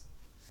ourselves.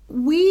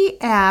 We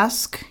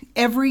ask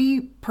every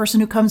person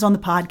who comes on the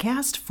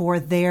podcast for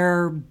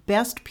their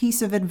best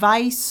piece of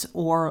advice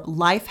or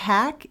life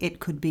hack. It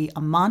could be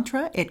a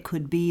mantra. It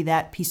could be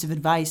that piece of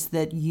advice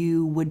that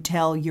you would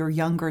tell your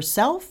younger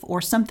self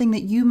or something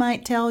that you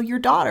might tell your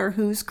daughter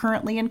who's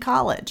currently in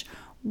college.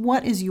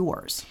 What is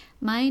yours?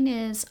 Mine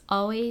is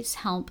always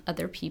help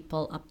other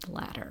people up the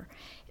ladder.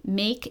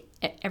 Make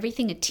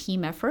everything a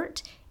team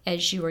effort.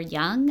 As you are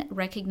young,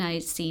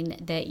 recognizing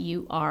that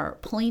you are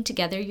pulling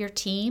together your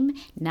team.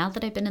 Now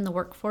that I've been in the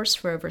workforce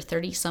for over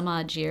 30 some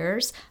odd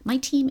years, my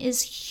team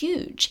is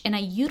huge and I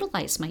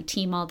utilize my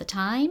team all the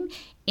time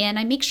and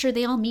I make sure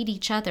they all meet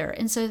each other.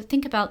 And so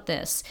think about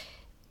this.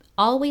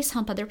 Always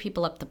hump other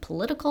people up the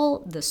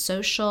political, the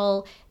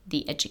social,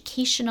 the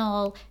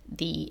educational,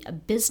 the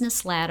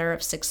business ladder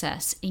of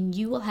success, and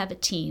you will have a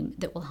team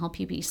that will help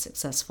you be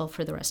successful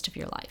for the rest of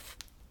your life.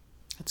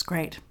 That's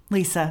great.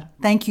 Lisa,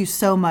 thank you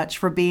so much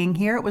for being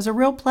here. It was a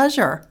real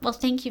pleasure. Well,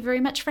 thank you very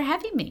much for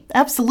having me.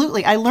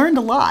 Absolutely. I learned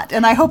a lot,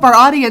 and I hope our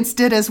audience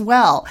did as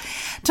well.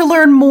 To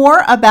learn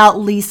more about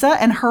Lisa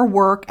and her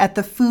work at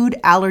the Food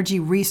Allergy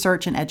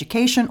Research and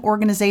Education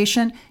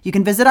Organization, you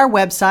can visit our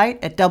website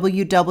at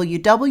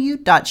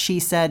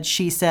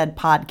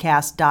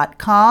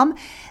www.shesaidshesaidpodcast.com.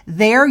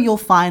 There you'll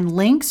find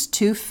links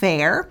to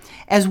FAIR,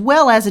 as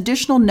well as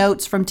additional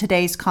notes from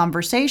today's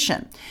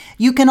conversation.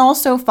 You can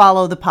also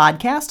follow the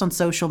podcast on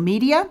social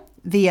media.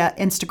 via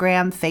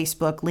Instagram,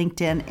 Facebook,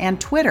 LinkedIn, and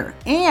Twitter.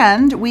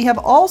 And we have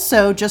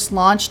also just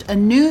launched a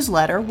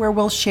newsletter where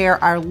we'll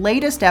share our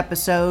latest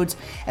episodes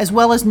as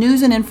well as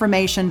news and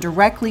information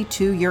directly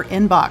to your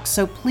inbox.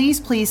 So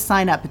please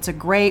sign up. It's a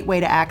great way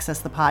to access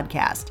the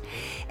podcast.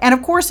 And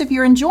of course, if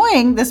you're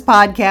enjoying this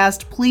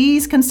podcast,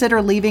 please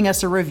consider leaving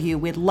us a review.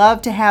 We'd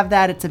love to have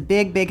that. It's a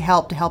big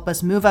help to help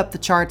us move up the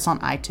charts on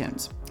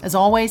iTunes. As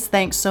always,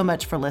 thanks so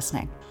much for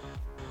listening.